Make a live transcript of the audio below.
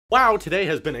Wow, today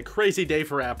has been a crazy day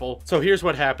for Apple. So here's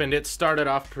what happened. It started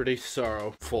off pretty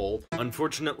sorrowful.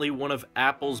 Unfortunately, one of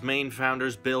Apple's main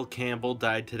founders, Bill Campbell,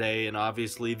 died today, and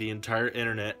obviously the entire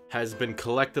internet has been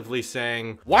collectively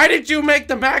saying, "Why did you make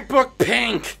the MacBook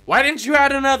pink? Why didn't you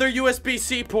add another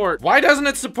USB-C port? Why doesn't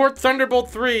it support Thunderbolt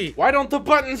 3? Why don't the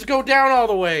buttons go down all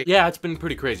the way?" Yeah, it's been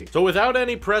pretty crazy. So without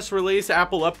any press release,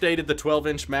 Apple updated the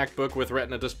 12-inch MacBook with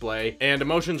Retina display, and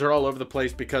emotions are all over the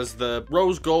place because the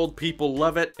rose gold people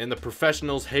love it, and the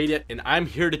professionals hate it, and I'm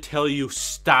here to tell you,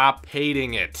 stop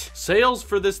hating it. Sales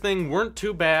for this thing weren't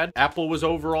too bad. Apple was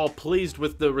overall pleased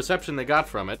with the reception they got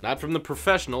from it. Not from the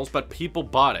professionals, but people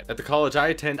bought it. At the college I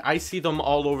attend, I see them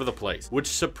all over the place, which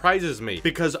surprises me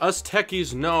because us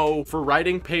techies know for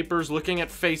writing papers, looking at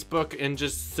Facebook, and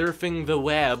just surfing the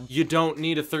web, you don't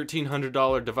need a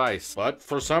 $1,300 device. But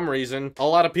for some reason, a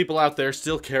lot of people out there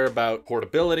still care about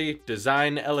portability,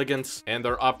 design, elegance, and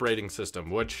their operating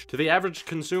system, which to the average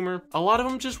consumer, a lot of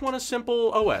them just want a simple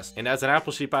OS. And as an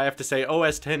Apple sheep, I have to say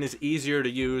OS 10 is easier to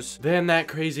use than that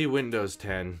crazy Windows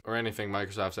 10 or anything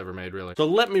Microsoft's ever made, really. So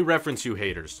let me reference you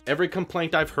haters. Every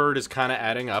complaint I've heard is kind of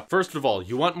adding up. First of all,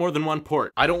 you want more than one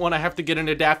port. I don't want to have to get an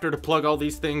adapter to plug all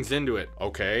these things into it.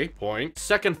 Okay, point.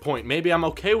 Second point, maybe I'm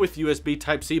okay with USB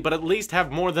Type-C, but at least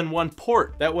have more than one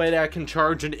port. That way I can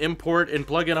charge and import and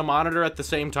plug in a monitor at the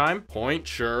same time. Point,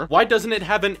 sure. Why doesn't it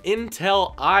have an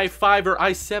Intel i5 or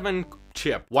i7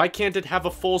 chip? Why can't it have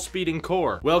a full speeding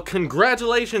core? Well,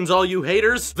 congratulations, all you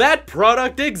haters. That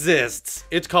product exists.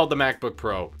 It's called the MacBook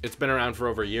Pro. It's been around for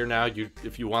over a year now.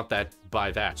 If you want that, buy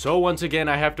that. So once again,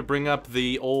 I have to bring up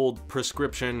the old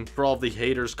prescription for all the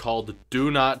haters called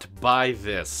do not buy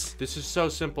this. This is so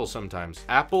simple sometimes.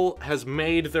 Apple has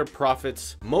made their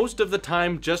profits most of the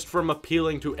time just from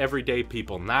appealing to everyday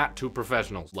people, not to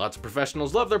professionals. Lots of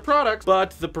professionals love their products,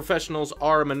 but the professionals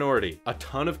are a minority. A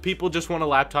ton of people just want a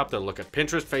laptop that look at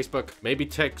Pinterest, Facebook, maybe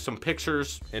take some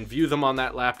pictures and view them on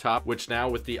that laptop, which now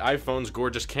with the iPhone's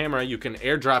gorgeous camera, you can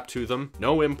airdrop to them,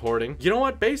 no importing. You know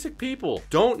what? Basic people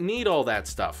don't need all that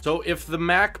stuff. So if the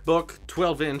MacBook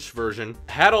 12-inch version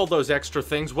had all those extra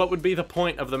things, what would be the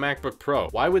point of the MacBook Pro?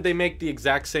 Why would they make the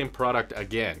exact same product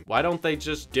again? Why don't they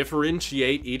just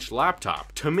differentiate each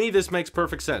laptop? To me, this makes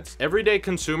perfect sense. Everyday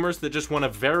consumers that just want a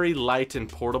very light and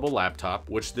portable laptop,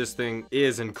 which this thing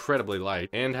is incredibly light,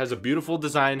 and has a beautiful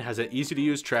design, has an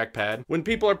easy-to-use trackpad. When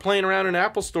people are playing around in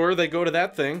Apple Store, they go to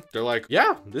that thing. They're like,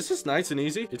 yeah, this is nice and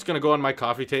easy. It's gonna go on my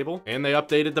coffee table. And they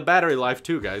updated the battery life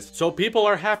too, guys. So people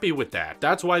are happy with that.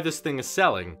 That's why this thing is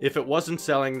selling. If it wasn't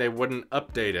selling, they wouldn't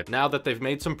update it. Now that they've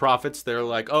made some profits, they're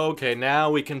like, oh, okay,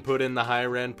 now we can put in the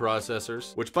higher-end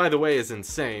processors, which by the way is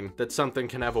insane that something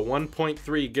can have a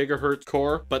 1.3 gigahertz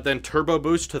core, but then turbo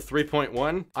boost to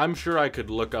 3.1. I'm sure I could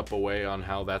look up a way on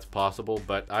how that's possible,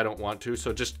 but I don't want to.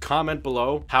 So just comment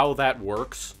below how that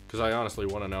works, because I honestly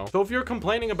want to know. So if you're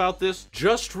complaining about this,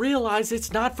 just realize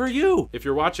it's not for you. If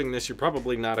you're watching this, you're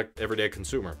probably not an everyday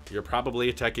consumer. You're probably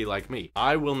a techie like me.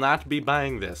 I will not be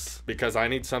buying this because I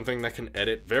need something that can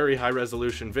edit very high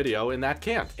resolution video, and that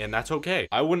can't, and that's okay.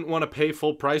 I wouldn't want to pay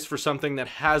full price for something that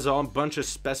has a bunch of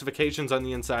specifications on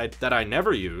the inside that I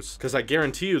never use, because I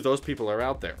guarantee you those people are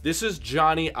out there. This is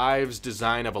Johnny Ive's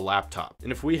design of a laptop.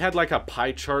 And if we had like a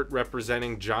pie chart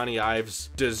representing Johnny Ive's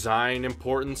design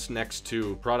importance next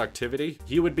to productivity,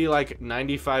 he would be like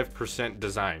 95%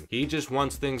 design. He just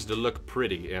wants things to look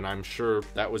pretty, and I'm sure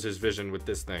that was his vision with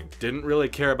this thing. Didn't really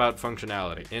care about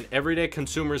functionality. And everyday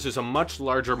consumers is a much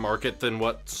larger market than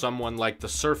what someone like the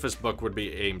Surface Book would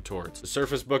be aimed towards. The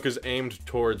Surface Book is aimed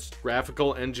towards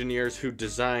graphical engineers who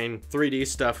design 3D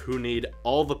stuff, who need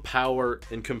all the power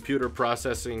and computer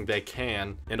processing they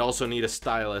can, and also need a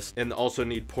stylus, and also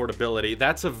need portability.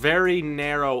 That's a very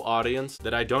narrow audience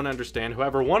that I don't understand.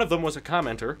 However, one of them was a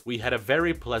commenter. We had a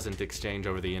very pleasant exchange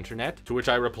over the internet, to which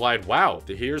I replied, wow,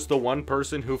 here's the one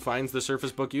person who finds the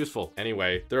Surface Book useful.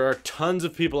 Anyway, there are tons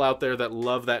of people out there that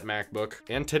love that MacBook,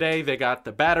 and today they got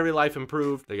the battery life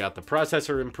improved, they got the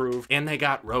processor improved, and they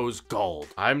got rose gold.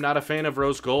 I'm not a fan of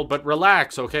rose gold, but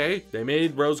relax, okay? They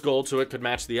made rose gold so it could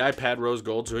match the iPad rose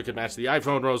gold, so it could match the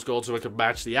iPhone rose gold, so it could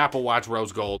match the Apple Watch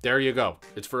rose gold. There you go.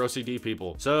 It's for OCD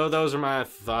people. So those are my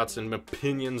thoughts and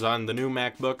opinions on the new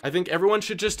MacBook. I think everyone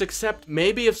should just accept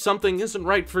maybe if something isn't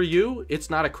right for you, it's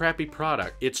not a crappy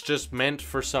product. It's just meant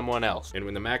for someone else. And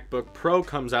when the MacBook Pro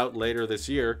comes out later this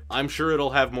year, I'm sure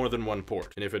it'll have more than one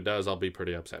port. And if it does, I'll be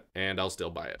pretty upset. And I'll still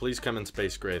buy it. Please come in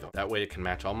space gray though. That way it can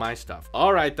match all my stuff.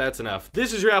 All right, that's enough.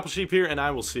 This is your Apple Sheep here, and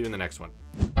I will see you in the next one.